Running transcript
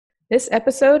This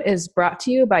episode is brought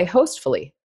to you by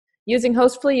Hostfully. Using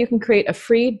Hostfully, you can create a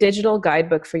free digital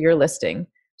guidebook for your listing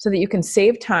so that you can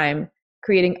save time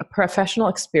creating a professional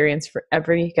experience for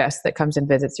every guest that comes and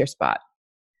visits your spot.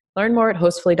 Learn more at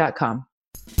hostfully.com.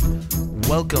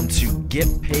 Welcome to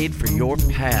Get Paid for Your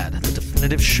Pad, the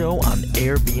definitive show on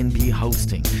Airbnb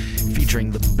hosting,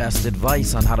 featuring the best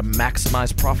advice on how to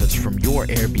maximize profits from your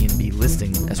Airbnb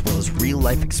listing, as well as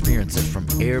real-life experiences from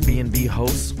Airbnb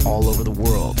hosts all over the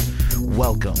world.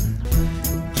 Welcome.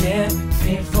 Get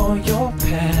paid for your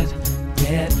pad.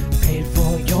 Get paid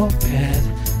for your pad.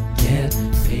 Get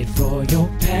paid for your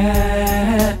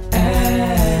pad.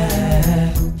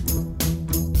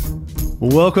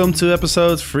 Welcome to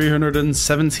episode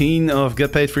 317 of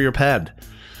Get Paid for Your Pad.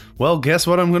 Well, guess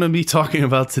what I'm going to be talking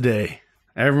about today?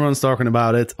 Everyone's talking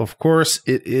about it. Of course,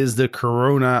 it is the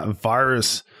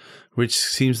coronavirus, which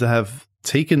seems to have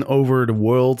taken over the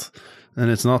world. And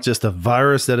it's not just a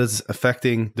virus that is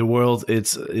affecting the world,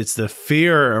 it's the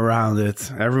fear around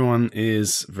it. Everyone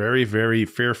is very, very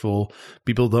fearful.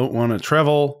 People don't want to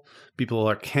travel. People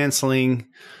are canceling.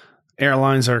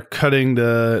 Airlines are cutting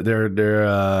their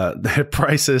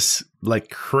prices like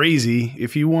crazy.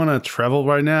 If you want to travel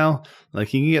right now,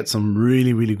 like you can get some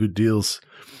really, really good deals.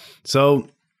 So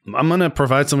I'm going to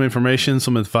provide some information,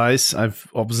 some advice. I've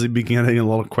obviously been getting a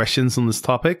lot of questions on this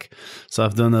topic, so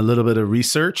I've done a little bit of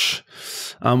research.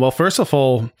 Well, first of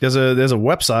all, there's a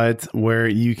website where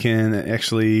you can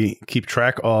actually keep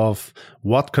track of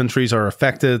what countries are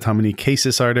affected, how many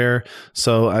cases are there.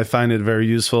 So I find it very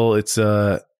useful. It's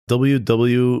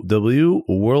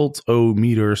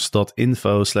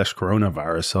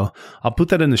www.worldometers.info/coronavirus. So I'll put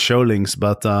that in the show links,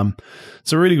 but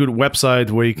it's a really good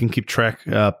website where you can keep track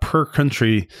per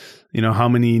country. You know, how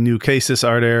many new cases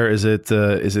are there? Is it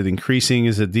increasing?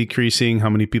 Is it decreasing? How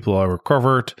many people are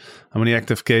recovered? How many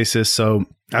active cases? So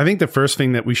I think the first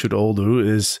thing that we should all do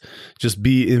is just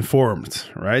be informed,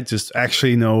 right? Just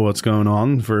actually know what's going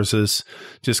on versus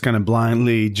just kind of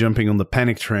blindly jumping on the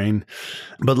panic train.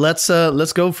 But let's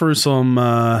go through some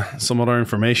other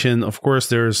information. Of course,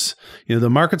 there's the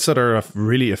markets that are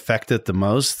really affected the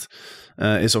most.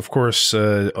 Is of course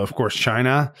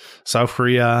China, South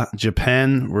Korea,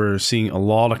 Japan. We're seeing a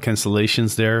lot of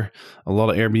cancellations there. A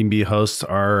lot of Airbnb hosts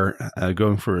are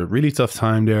going through a really tough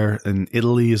time there. In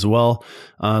Italy as well.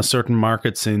 Certain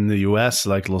markets in the US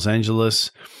like Los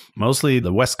Angeles, mostly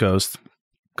the West Coast.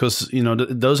 Because,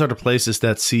 those are the places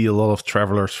that see a lot of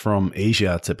travelers from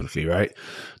Asia typically, right?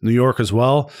 New York as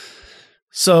well.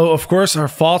 So, of course, our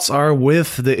thoughts are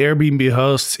with the Airbnb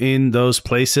hosts in those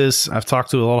places. I've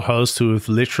talked to a lot of hosts who have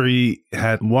literally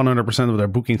had 100% of their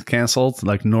bookings canceled,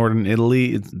 like Northern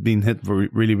Italy. It's been hit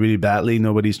really, really badly.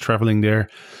 Nobody's traveling there.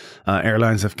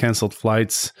 Airlines have canceled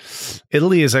flights.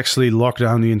 Italy has actually locked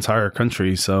down the entire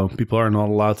country, so people are not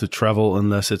allowed to travel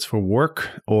unless it's for work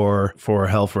or for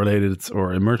health-related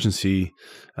or emergency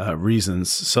reasons.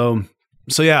 So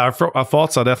yeah, our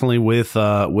thoughts are definitely with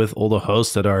all the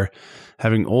hosts that are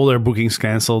having all their bookings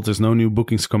canceled. There's no new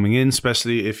bookings coming in,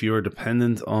 especially if you're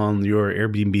dependent on your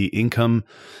Airbnb income,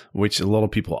 which a lot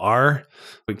of people are.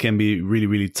 It can be really,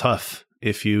 really tough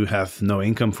if you have no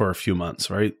income for a few months,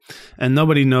 right? And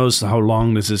nobody knows how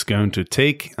long this is going to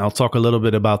take. I'll talk a little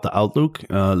bit about the outlook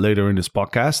later in this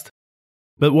podcast.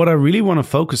 But what I really want to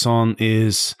focus on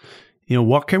is,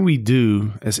 what can we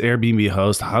do as Airbnb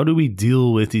host? How do we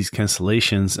deal with these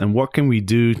cancellations, and what can we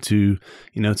do to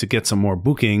get some more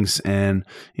bookings and,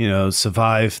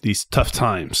 survive these tough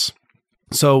times?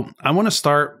 So I want to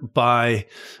start by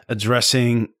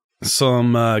addressing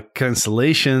some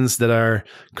cancellations that are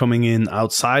coming in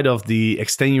outside of the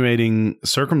extenuating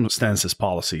circumstances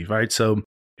policy, right? So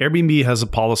Airbnb has a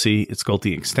policy. It's called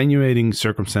the extenuating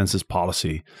circumstances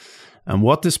policy. And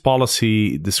what this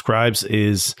policy describes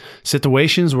is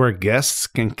situations where guests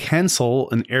can cancel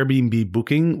an Airbnb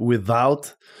booking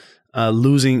without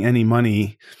losing any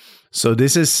money. So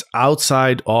this is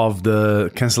outside of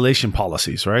the cancellation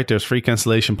policies, right? There's free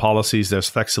cancellation policies. There's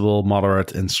flexible,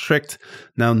 moderate, and strict.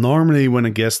 Now, normally when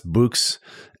a guest books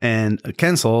and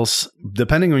cancels,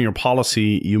 depending on your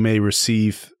policy, you may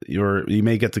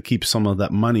get to keep some of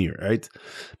that money, right?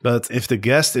 But if the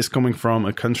guest is coming from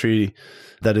a country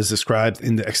that is described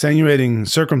in the extenuating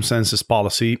circumstances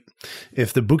policy,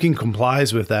 if the booking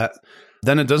complies with that,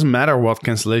 then it doesn't matter what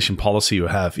cancellation policy you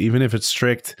have. Even if it's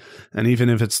strict and even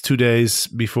if it's 2 days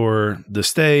before the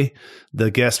stay, the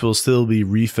guest will still be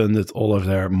refunded all of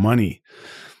their money.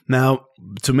 Now,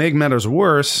 to make matters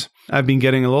worse, I've been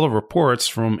getting a lot of reports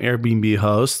from Airbnb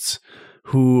hosts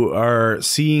who are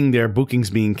seeing their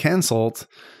bookings being canceled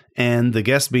and the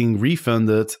guests being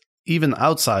refunded even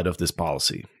outside of this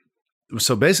policy.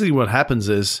 So basically what happens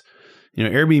is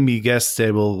Airbnb guests,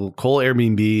 they will call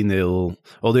Airbnb and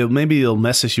they'll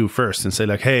message you first and say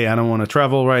like, hey, I don't want to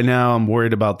travel right now. I'm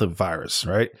worried about the virus,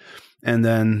 right? And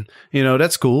then,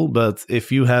 that's cool. But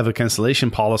if you have a cancellation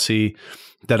policy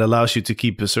that allows you to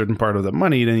keep a certain part of the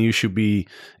money, then you should be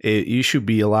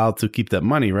allowed to keep that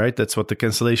money, right? That's what the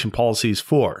cancellation policy is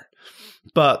for.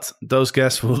 But those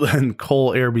guests will then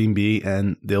call Airbnb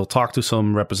and they'll talk to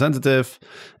some representative.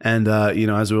 And,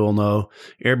 as we all know,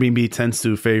 Airbnb tends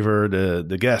to favor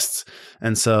the guests.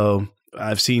 And so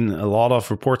I've seen a lot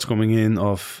of reports coming in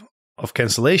of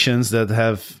cancellations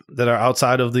that are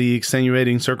outside of the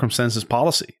extenuating circumstances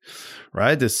policy,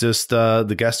 right? It's just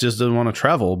the guest just doesn't want to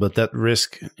travel, but that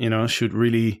risk, should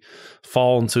really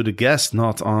fall onto the guest,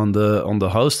 not on the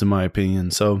host, in my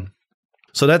opinion.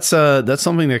 So that's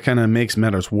something that kind of makes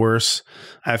matters worse.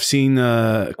 I've seen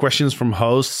questions from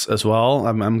hosts as well.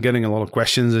 I'm getting a lot of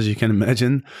questions, as you can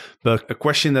imagine. But a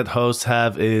question that hosts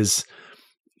have is,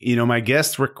 my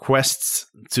guest requests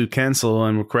to cancel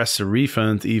and requests a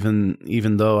refund,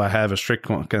 even though I have a strict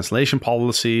cancellation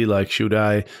policy. Like,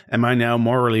 am I now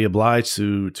morally obliged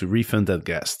to refund that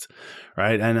guest,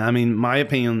 right? And I mean, my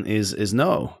opinion is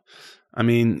no. I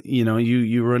mean,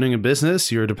 you're running a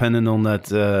business, you're dependent on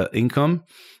that income,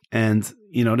 and,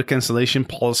 the cancellation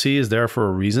policy is there for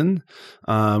a reason.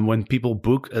 When people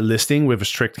book a listing with a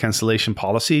strict cancellation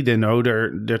policy, they know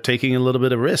they're taking a little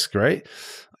bit of risk, right?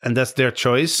 And that's their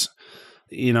choice.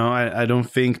 I don't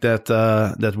think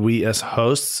that we as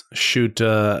hosts should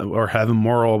or have a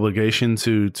moral obligation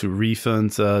to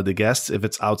refund the guests if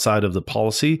it's outside of the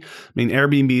policy. I mean,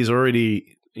 Airbnb is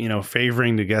already,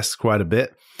 favoring the guests quite a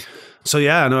bit. So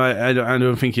yeah, no, I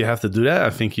don't think you have to do that.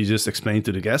 I think you just explain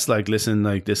to the guests, like, listen,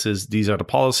 like these are the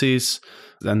policies,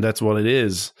 and that's what it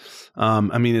is.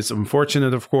 I mean, it's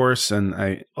unfortunate, of course, and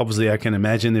I can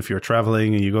imagine if you're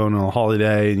traveling and you go on a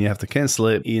holiday and you have to cancel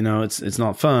it, it's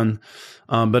not fun.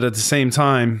 But at the same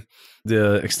time,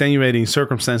 the extenuating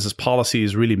circumstances policy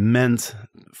is really meant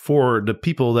for the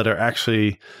people that are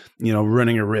actually,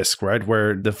 running a risk, right?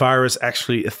 Where the virus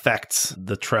actually affects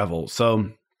the travel.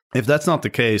 So if that's not the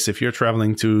case, if you're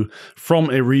traveling from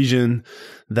a region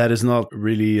that is not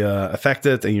really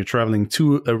affected and you're traveling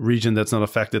to a region that's not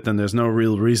affected, then there's no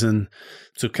real reason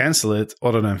to cancel it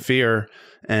other than fear.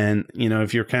 And,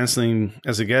 if you're canceling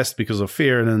as a guest because of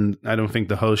fear, then I don't think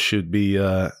the host should be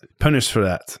punished for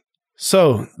that.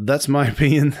 So that's my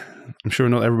opinion. I'm sure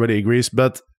not everybody agrees.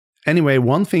 But anyway,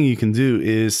 one thing you can do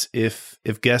is if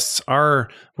guests are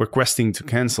requesting to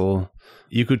cancel,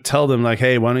 you could tell them like,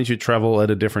 hey, why don't you travel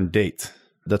at a different date?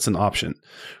 That's an option,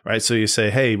 right? So you say,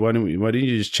 hey, why don't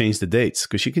you just change the dates?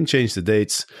 Because you can change the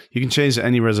dates. You can change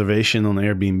any reservation on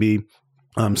Airbnb.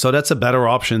 So that's a better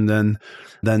option than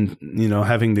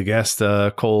having the guest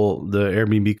call the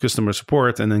Airbnb customer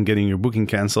support and then getting your booking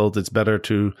canceled. It's better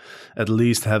to at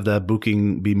least have that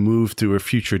booking be moved to a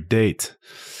future date.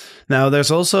 Now,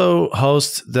 there's also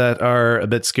hosts that are a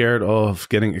bit scared of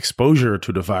getting exposure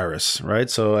to the virus, right?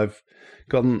 So I've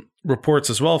gotten reports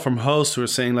as well from hosts who are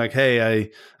saying like, hey,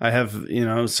 I have,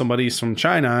 somebody's from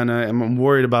China and I'm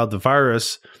worried about the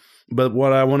virus. But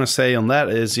what I want to say on that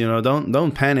is,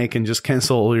 don't panic and just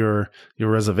cancel all your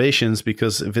reservations,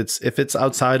 because if it's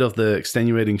outside of the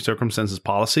extenuating circumstances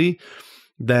policy,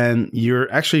 then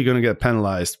you're actually going to get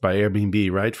penalized by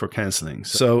Airbnb, right, for canceling.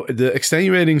 So the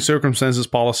extenuating circumstances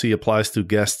policy applies to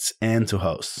guests and to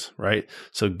hosts, right?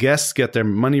 So guests get their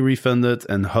money refunded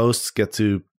and hosts get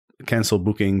to cancel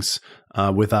bookings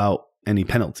without any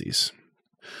penalties.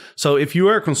 So if you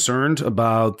are concerned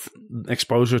about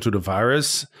exposure to the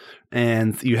virus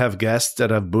and you have guests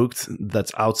that have booked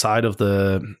that's outside of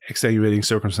the extenuating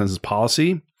circumstances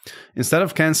policy, instead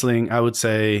of canceling, I would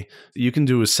say you can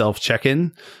do a self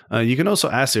check-in. You can also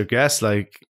ask your guests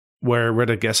like where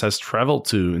the guest has traveled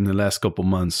to in the last couple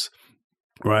months.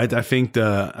 Right, I think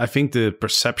the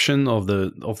perception of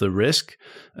the risk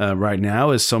right now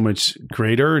is so much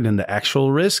greater than the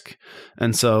actual risk,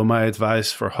 and so my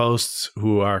advice for hosts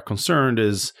who are concerned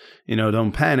is,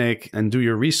 don't panic and do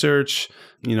your research.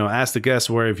 Ask the guests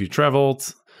where have you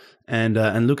traveled, and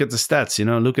look at the stats.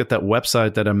 Look at that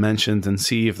website that I mentioned and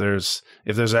see if there's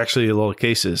actually a lot of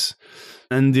cases.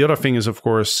 And the other thing is, of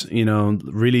course,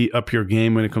 really up your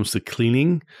game when it comes to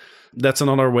cleaning. That's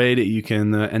another way that you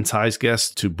can entice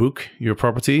guests to book your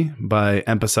property by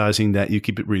emphasizing that you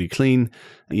keep it really clean.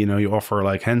 You offer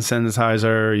like hand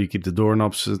sanitizer, you keep the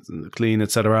doorknobs clean,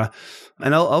 etc.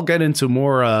 And I'll get into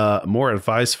more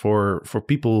advice for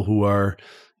people who are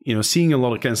seeing a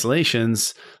lot of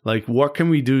cancellations. Like, what can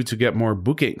we do to get more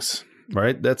bookings?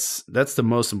 Right? That's the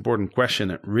most important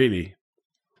question, really.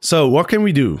 So what can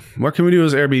we do? What can we do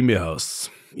as Airbnb hosts?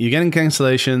 you're getting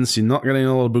cancellations, you're not getting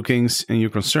a lot of bookings, and you're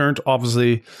concerned,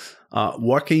 obviously,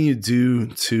 what can you do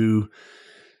to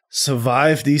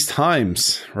survive these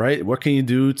times, right? What can you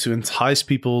do to entice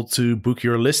people to book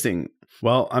your listing?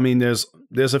 Well, I mean,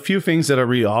 there's a few things that are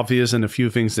really obvious and a few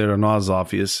things that are not as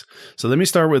obvious. So let me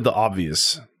start with the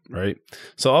obvious, right?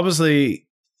 So obviously,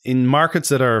 in markets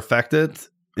that are affected,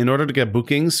 in order to get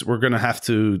bookings, we're going to have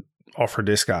to offer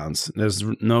discounts. There's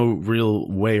no real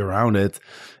way around it.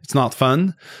 It's not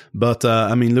fun, but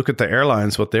I mean, look at the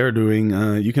airlines, what they're doing.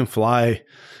 You can fly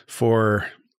for,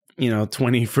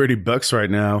 $20-$30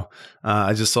 right now.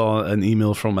 I just saw an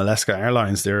email from Alaska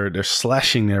Airlines. They're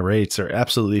slashing their rates. They're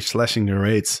absolutely slashing their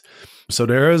rates. So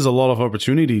there is a lot of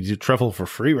opportunity to travel for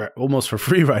free, almost for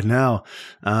free right now.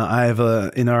 I have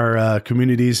in our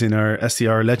communities, in our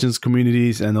STR Legends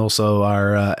communities, and also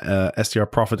our STR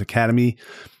Profit Academy,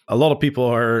 a lot of people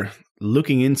are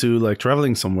looking into like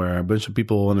traveling somewhere. A bunch of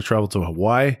people want to travel to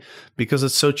Hawaii because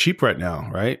it's so cheap right now,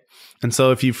 right? And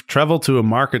so if you've traveled to a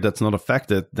market that's not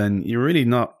affected, then you're really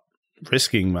not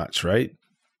risking much, right?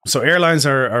 So airlines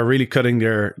are really cutting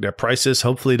their prices.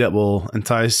 Hopefully that will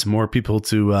entice more people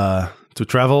to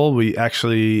travel. We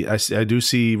actually, I do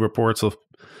see reports of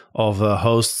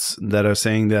hosts that are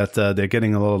saying that they're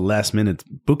getting a lot of last minute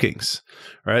bookings,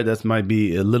 right? That might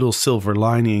be a little silver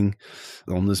lining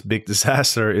on this big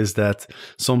disaster, is that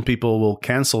some people will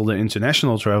cancel their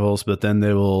international travels, but then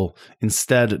they will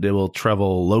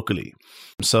travel locally.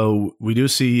 So we do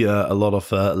see a lot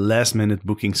of last minute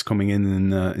bookings coming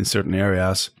in certain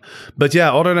areas. But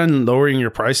yeah, other than lowering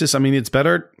your prices, I mean, it's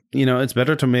better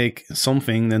to make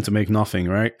something than to make nothing,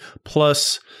 right?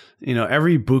 Plus,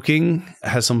 every booking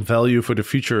has some value for the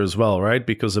future as well, right?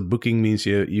 Because a booking means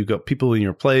you got people in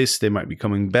your place. They might be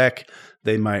coming back.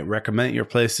 They might recommend your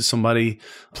place to somebody.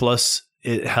 Plus,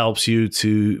 it helps you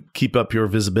to keep up your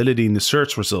visibility in the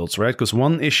search results, right? Because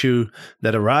one issue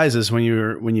that arises when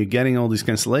you're getting all these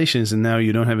cancellations and now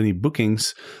you don't have any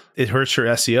bookings, it hurts your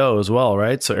SEO as well,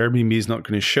 right? So Airbnb is not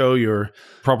going to show your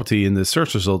property in the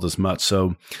search result as much.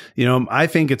 So, I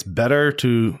think it's better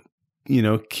to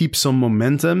keep some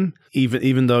momentum,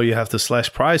 even though you have to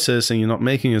slash prices and you're not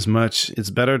making as much. It's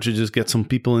better to just get some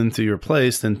people into your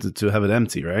place than to have it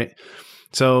empty, right?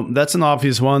 So that's an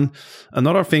obvious one.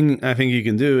 Another thing I think you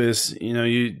can do is,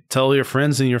 you tell your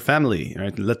friends and your family,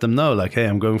 right? Let them know, like, hey,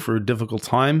 I'm going through a difficult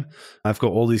time. I've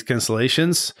got all these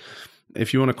cancellations.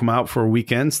 If you want to come out for a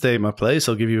weekend, stay at my place.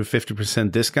 I'll give you a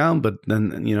 50% discount, but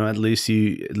then, at least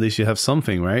you have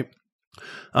something, right?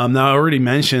 Now, I already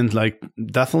mentioned, like,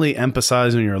 definitely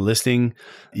emphasize on your listing.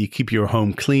 You keep your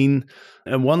home clean.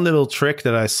 And one little trick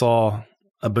that I saw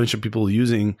a bunch of people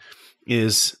using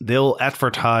is they'll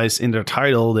advertise in their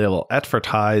title, they will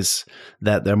advertise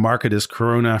that their market is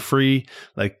corona-free,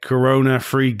 like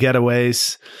corona-free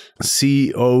getaways,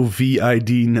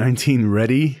 COVID-19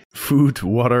 ready, food,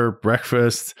 water,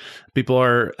 breakfast. People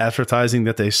are advertising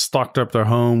that they stocked up their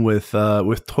home with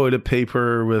toilet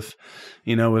paper, with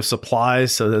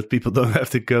supplies, so that people don't have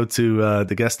to go to,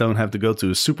 the guests don't have to go to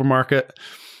a supermarket.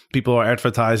 People are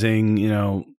advertising,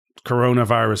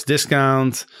 coronavirus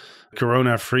discount,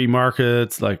 Corona free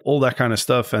market, like all that kind of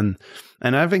stuff. And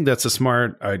I think that's a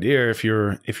smart idea if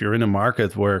you're in a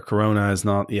market where Corona is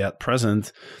not yet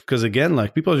present, because again,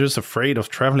 like, people are just afraid of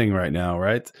traveling right now,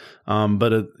 right?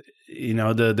 But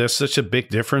there's such a big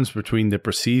difference between the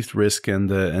perceived risk and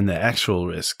the actual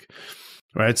risk,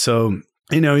 right? So,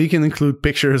 you can include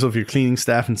pictures of your cleaning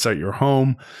staff inside your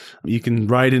home. You can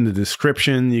write in the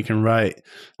description. You can write,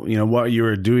 what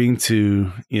you're doing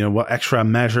to, what extra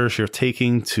measures you're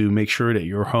taking to make sure that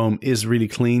your home is really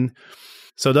clean.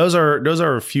 So those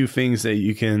are a few things that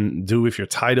you can do with your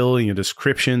title and your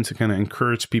description to kind of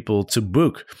encourage people to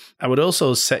book. I would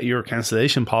also set your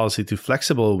cancellation policy to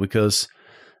flexible, because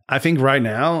I think right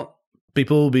now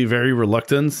people will be very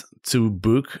reluctant to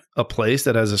book a place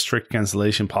that has a strict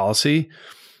cancellation policy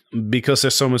because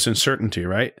there's so much uncertainty,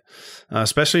 right?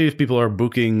 Especially if people are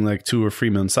booking like 2 or 3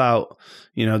 months out.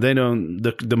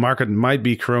 The market might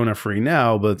be corona free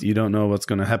now, but you don't know what's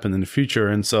going to happen in the future.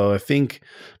 And so I think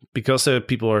because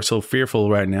people are so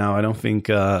fearful right now, I don't think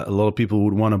a lot of people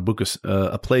would want to book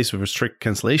a place with a strict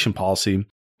cancellation policy.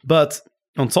 But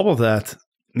on top of that,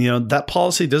 that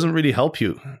policy doesn't really help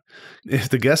you. If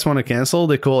the guests want to cancel,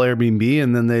 they call Airbnb,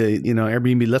 and then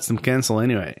Airbnb lets them cancel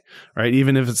anyway, right?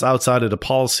 Even if it's outside of the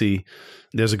policy,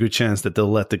 there's a good chance that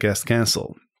they'll let the guest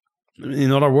cancel.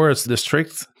 In other words, the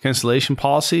strict cancellation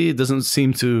policy doesn't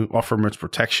seem to offer much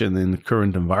protection in the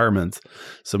current environment.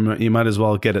 So you might as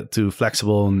well get it too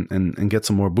flexible and get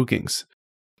some more bookings.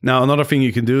 Now, another thing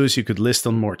you can do is you could list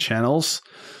on more channels.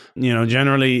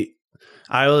 Generally,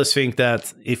 I always think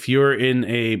that if you're in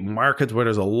a market where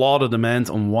there's a lot of demand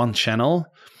on one channel,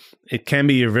 it can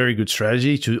be a very good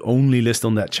strategy to only list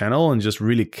on that channel and just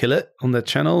really kill it on that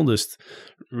channel. Just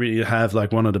really have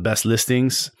like one of the best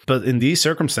listings. But in these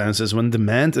circumstances, when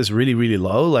demand is really, really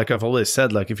low, like I've always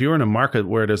said, like if you're in a market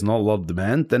where there's not a lot of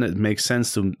demand, then it makes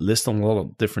sense to list on a lot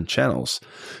of different channels,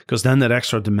 because then that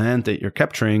extra demand that you're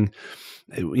capturing,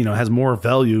 has more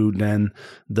value than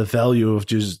the value of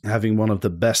just having one of the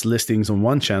best listings on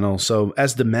one channel. So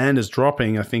as demand is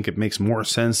dropping, I think it makes more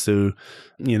sense to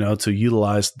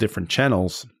utilize different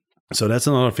channels. So that's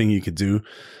another thing you could do.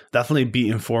 Definitely be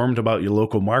informed about your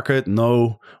local market,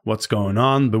 know what's going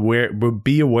on, but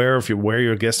be aware of where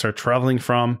your guests are traveling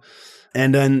from.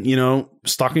 And then,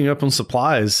 stocking up on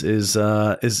supplies is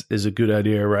a good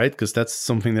idea, right? Because that's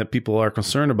something that people are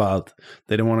concerned about.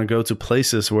 They don't want to go to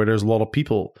places where there's a lot of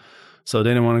people. So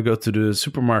they don't want to go to the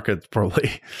supermarket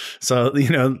probably. So,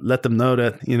 let them know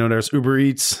that, there's Uber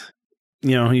Eats.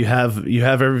 You have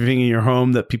everything in your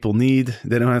home that people need.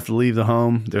 They don't have to leave the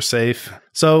home. They're safe.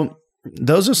 So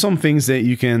those are some things that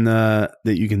you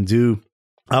can do.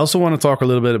 I also want to talk a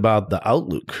little bit about the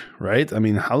outlook, right? I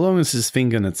mean, how long is this thing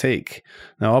going to take?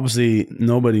 Now, obviously,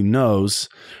 nobody knows.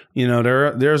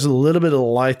 There's a little bit of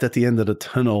light at the end of the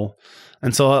tunnel.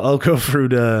 And so I'll go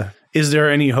through is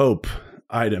there any hope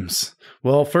items?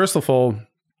 Well, first of all,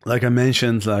 like I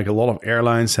mentioned, like a lot of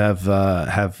airlines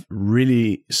have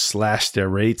really slashed their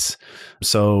rates.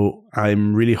 So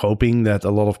I'm really hoping that a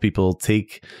lot of people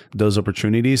take those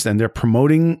opportunities, and they're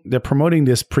promoting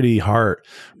this pretty hard.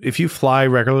 If you fly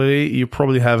regularly, you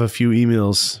probably have a few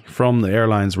emails from the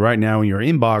airlines right now in your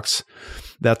inbox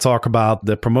that talk about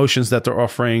the promotions that they're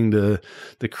offering, the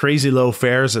crazy low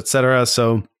fares, etc.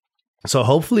 So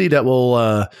hopefully that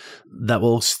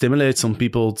will stimulate some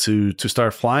people to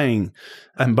start flying.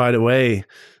 And by the way,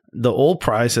 the oil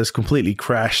price has completely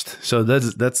crashed. So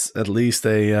that's at least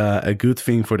a good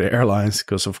thing for the airlines,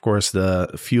 because of course the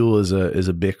fuel is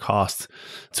a big cost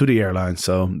to the airlines.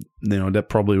 So that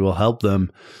probably will help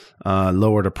them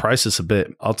lower the prices a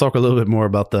bit. I'll talk a little bit more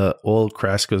about the oil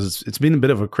crash because it's been a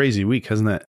bit of a crazy week, hasn't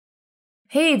it?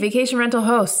 Hey, vacation rental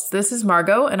hosts. This is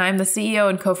Margot, and I'm the CEO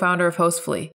and co-founder of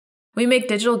Hostfully. We make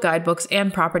digital guidebooks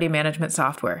and property management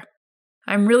software.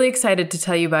 I'm really excited to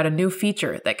tell you about a new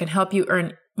feature that can help you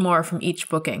earn more from each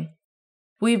booking.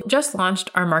 We've just launched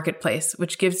our marketplace,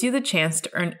 which gives you the chance to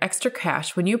earn extra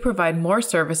cash when you provide more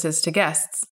services to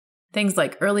guests. Things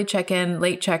like early check-in,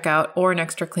 late checkout, or an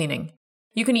extra cleaning.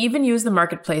 You can even use the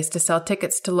marketplace to sell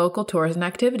tickets to local tours and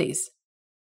activities.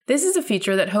 This is a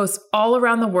feature that hosts all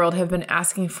around the world have been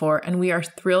asking for, and we are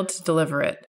thrilled to deliver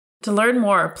it. To learn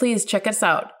more, please check us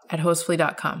out at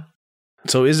hostfully.com.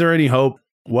 So is there any hope?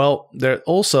 Well,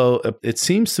 it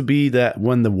seems to be that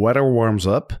when the weather warms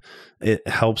up, it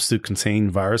helps to contain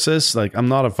viruses. Like, I'm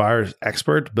not a virus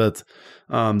expert, but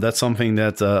that's something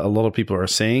that a lot of people are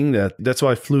saying. That's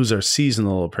why flus are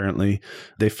seasonal, apparently.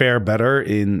 They fare better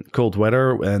in cold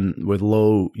weather and with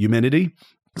low humidity.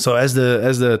 So as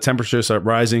the temperatures are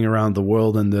rising around the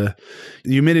world and the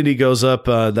humidity goes up,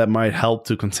 that might help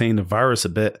to contain the virus a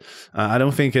bit. I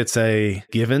don't think it's a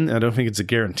given. I don't think it's a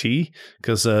guarantee,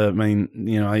 because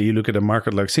you look at a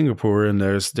market like Singapore, and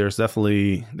there's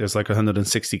like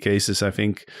 160 cases, I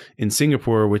think, in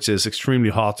Singapore, which is extremely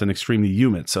hot and extremely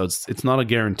humid. So it's not a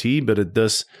guarantee, but it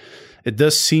does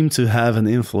seem to have an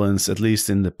influence, at least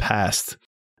in the past.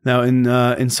 Now,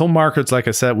 in some markets, like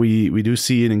I said, we do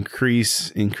see an increase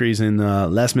in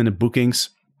last minute bookings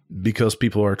because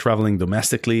people are traveling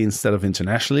domestically instead of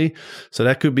internationally. So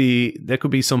that could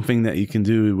be something that you can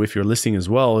do with your listing as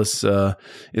well. Is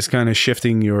kind of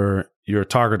shifting your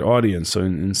target audience. So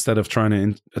instead of trying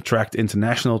to attract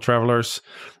international travelers,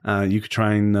 you could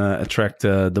try and attract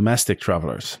domestic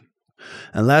travelers.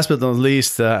 And last but not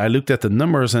least, I looked at the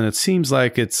numbers, and it seems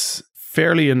like it's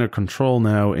fairly under control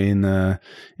now in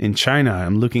China.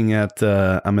 I'm looking at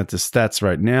I'm at the stats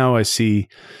right now. I see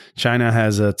China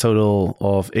has a total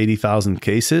of 80,000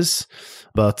 cases,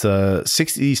 but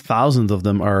 60,000 of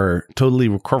them are totally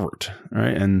recovered,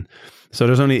 right? And so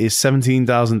there's only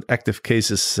 17,000 active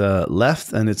cases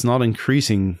left, and it's not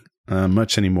increasing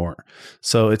much anymore.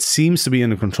 So it seems to be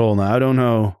under control now. I don't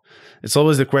know. It's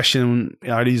always the question: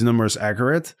 are these numbers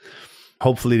accurate?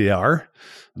 Hopefully they are.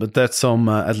 But that's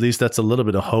at least that's a little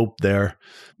bit of hope there.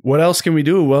 What else can we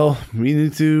do? Well, we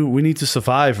need to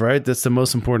survive, right? That's the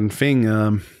most important thing.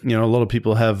 A lot of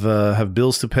people have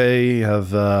bills to pay.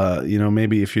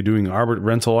 Maybe if you're doing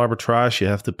rental arbitrage, you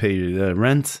have to pay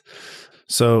rent.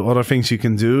 So other things you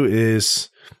can do is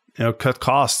cut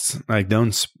costs. Like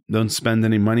don't spend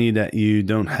any money that you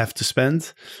don't have to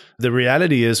spend. The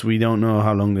reality is we don't know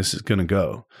how long this is going to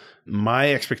go.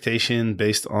 My expectation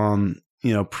based on,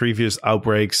 previous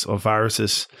outbreaks of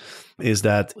viruses is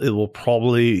that it will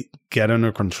probably get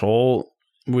under control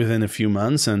within a few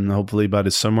months, and hopefully by the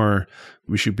summer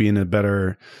we should be in a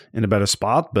better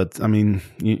spot. But I mean,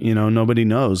 nobody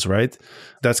knows, right?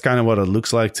 That's kind of what it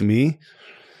looks like to me.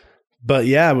 But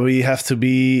yeah, we have to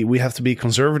be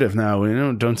conservative now.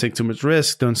 Don't take too much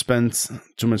risk, don't spend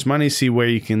too much money, see where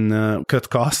you can cut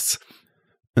costs.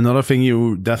 Another thing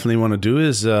you definitely want to do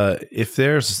is if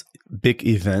there's big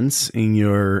events in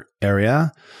your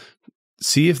area,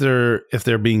 see if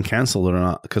they're being canceled or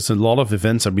not, because a lot of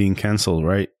events are being canceled,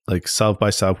 right? Like South by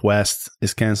Southwest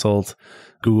is canceled.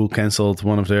 Google canceled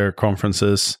one of their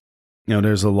conferences.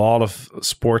 There's a lot of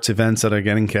sports events that are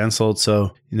getting canceled.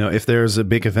 So, if there's a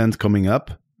big event coming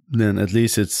up, then at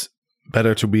least it's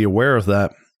better to be aware of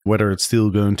that, whether it's still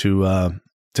going to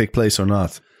take place or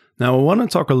not. Now, I want to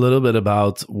talk a little bit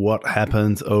about what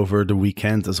happened over the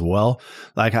weekend as well.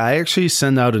 Like, I actually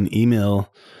sent out an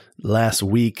email last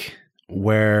week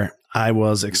where I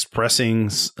was expressing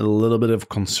a little bit of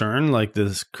concern, like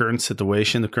this current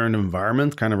situation, the current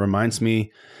environment kind of reminds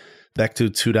me back to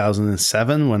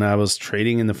 2007 when I was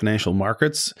trading in the financial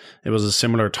markets. It was a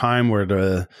similar time where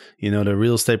the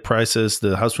real estate prices,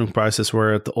 the house room prices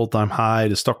were at the all-time high.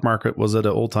 The stock market was at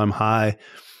an all-time high.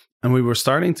 And we were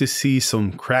starting to see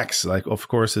some cracks. Like, of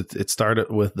course, it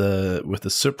started with the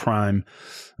subprime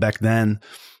back then.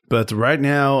 But right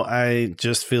now, I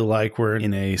just feel like we're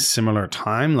in a similar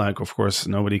time. Like, of course,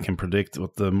 nobody can predict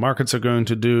what the markets are going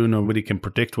to do. Nobody can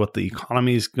predict what the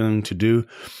economy is going to do.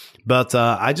 But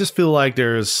I just feel like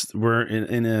we're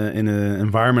in an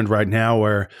environment right now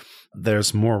where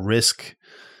there's more risk.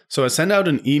 So I sent out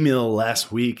an email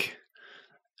last week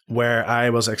where I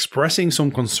was expressing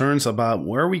some concerns about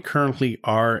where we currently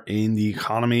are in the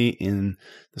economy, in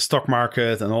the stock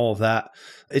market and all of that.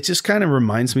 It just kind of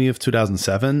reminds me of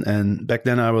 2007. And back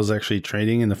then I was actually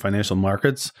trading in the financial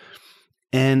markets.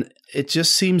 And it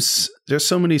just seems there's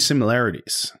so many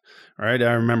similarities, right?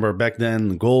 I remember back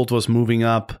then gold was moving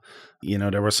up.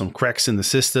 There were some cracks in the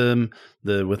system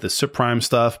with the subprime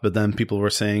stuff. But then people were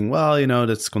saying, well,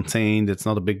 that's contained. It's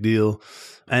not a big deal.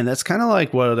 And that's kind of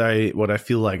like what I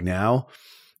feel like now.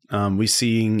 We're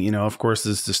seeing, of course,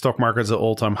 the stock market's at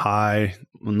all-time high.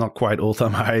 Well, not quite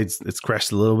all-time high. It's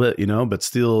crashed a little bit, but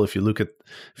still, if you look at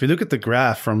the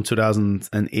graph from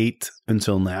 2008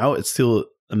 until now, it's still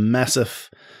a massive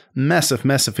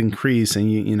increase.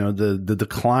 And the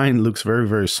decline looks very,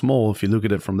 very small if you look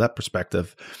at it from that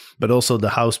perspective. But also the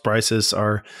house prices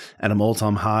are at an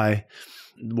all-time high.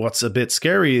 What's a bit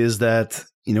scary is that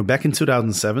back in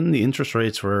 2007, the interest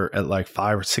rates were at like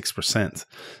 5 or 6%.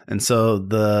 And so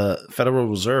the Federal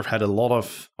Reserve had a lot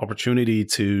of opportunity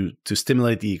to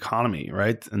stimulate the economy,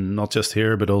 right? And not just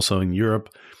here, but also in Europe.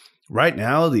 Right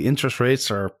now, the interest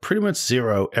rates are pretty much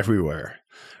zero everywhere,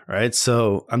 right?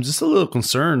 So I'm just a little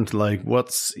concerned, like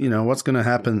what's going to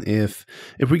happen if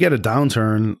we get a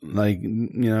downturn, like,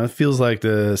 it feels like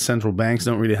the central banks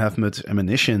don't really have much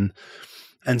ammunition.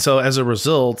 And so as a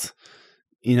result,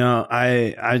 I'm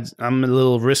a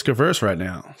little risk averse right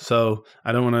now. So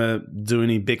I don't want to do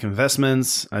any big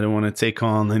investments. I don't want to take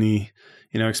on any,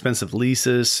 expensive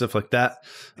leases, stuff like that.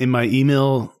 In my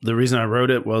email, the reason I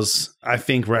wrote it was I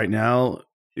think right now,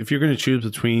 if you're going to choose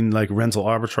between like rental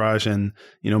arbitrage and,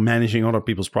 managing other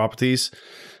people's properties,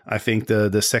 I think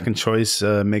the second choice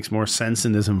makes more sense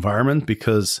in this environment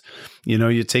because,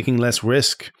 you're taking less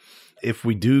risk. If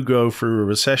we do go through a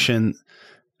recession,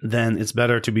 then it's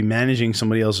better to be managing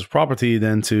somebody else's property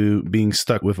than to being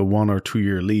stuck with a 1 or 2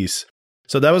 year lease.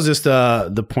 So that was just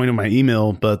the point of my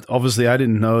email. But obviously, I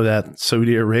didn't know that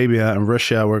Saudi Arabia and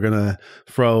Russia were going to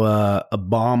throw a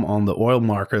bomb on the oil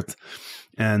market.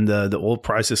 And the oil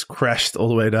prices crashed all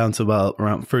the way down to about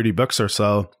around $30 or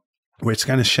so, which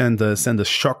kind of sent a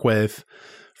shockwave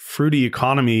through the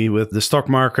economy with the stock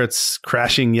markets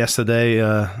crashing yesterday.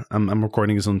 I'm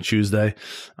recording this on Tuesday.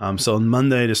 So on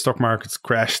Monday, the stock markets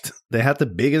crashed. They had the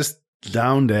biggest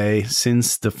down day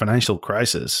since the financial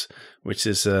crisis, which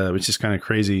is kind of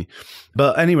crazy.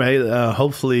 But anyway,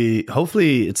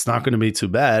 hopefully it's not going to be too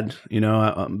bad,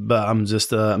 but I'm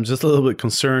just a little bit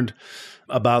concerned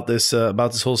about this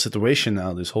whole situation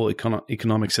now, this whole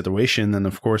economic situation. And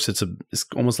of course, it's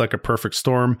almost like a perfect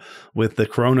storm with the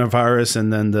coronavirus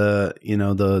and then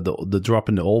the drop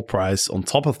in the oil price on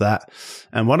top of that.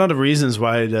 And one of the reasons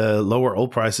why the lower oil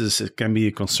prices can be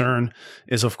a concern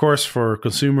is, of course, for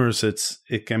consumers,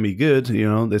 it can be good.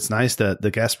 It's nice that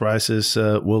the gas prices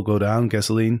will go down,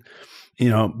 gasoline,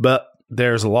 but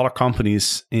there's a lot of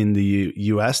companies in the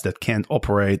US that can't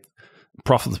operate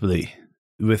profitably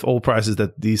with oil prices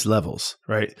at these levels,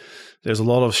 right? There's a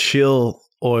lot of shale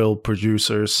oil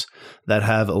producers that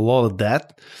have a lot of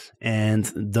debt, and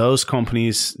those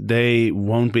companies, they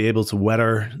won't be able to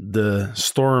weather the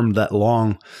storm that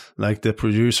long. Like the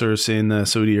producers in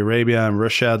Saudi Arabia and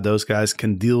Russia, those guys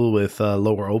can deal with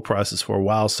lower oil prices for a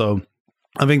while. So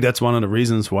I think that's one of the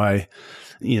reasons why,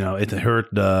 it hurt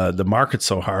the market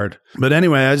so hard. But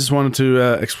anyway, I just wanted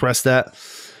to express that.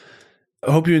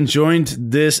 I hope you enjoyed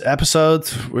this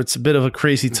episode. It's a bit of a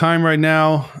crazy time right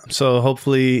now, so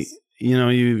hopefully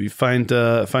you find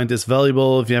this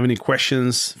valuable. If you have any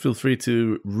questions, feel free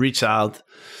to reach out.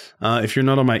 If you're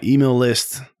not on my email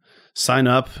list, sign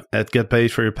up at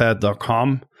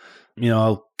getpaidforyourpad.com.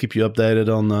 I'll keep you updated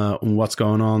on what's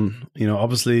going on.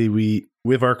 Obviously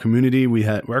with our community,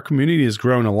 our community has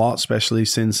grown a lot, especially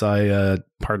since I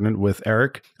partnered with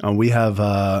Eric. We have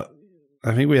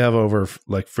I think we have over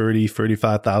like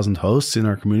 35,000 hosts in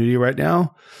our community right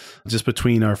now, just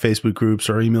between our Facebook groups,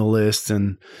 our email lists,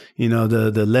 and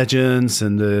the legends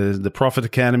and the Profit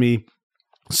Academy.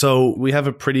 So we have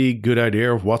a pretty good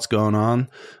idea of what's going on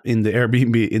in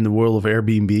the world of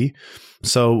Airbnb.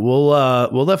 So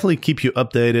we'll definitely keep you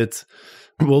updated.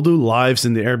 We'll do lives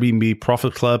in the Airbnb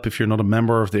Profit Club. If you're not a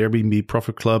member of the Airbnb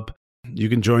Profit Club, you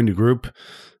can join the group.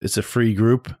 It's a free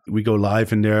group. We go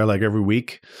live in there like every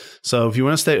week. So if you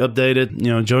want to stay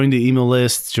updated, join the email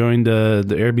list, join the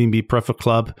Airbnb Profit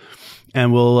Club,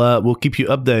 and we'll keep you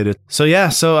updated. So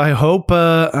yeah, I hope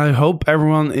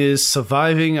everyone is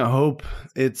surviving. I hope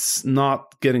it's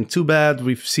not getting too bad.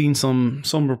 We've seen some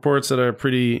reports that are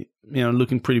pretty,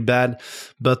 looking pretty bad,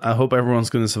 but I hope everyone's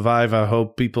going to survive. I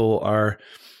hope people are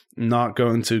not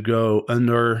going to go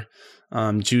under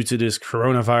due to this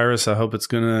coronavirus. I hope it's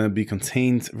going to be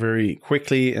contained very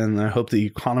quickly, and I hope the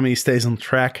economy stays on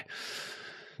track.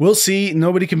 We'll see.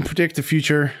 Nobody can predict the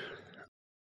future,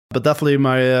 but definitely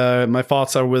my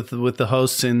thoughts are with the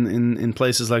hosts in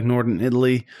places like Northern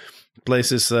Italy,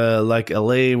 places like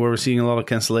LA where we're seeing a lot of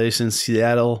cancellations,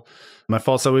 Seattle. My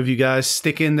thoughts are with you guys.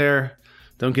 Stick in there.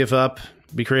 Don't give up.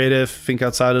 Be creative. Think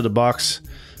outside of the box.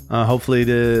 Hopefully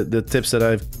the tips that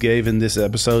I've gave in this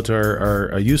episode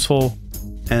are useful.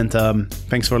 And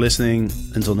thanks for listening.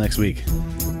 Until next week.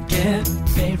 Get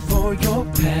paid for your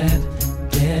pad.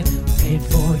 Get paid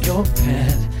for your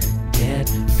pad.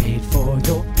 Get paid for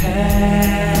your pad.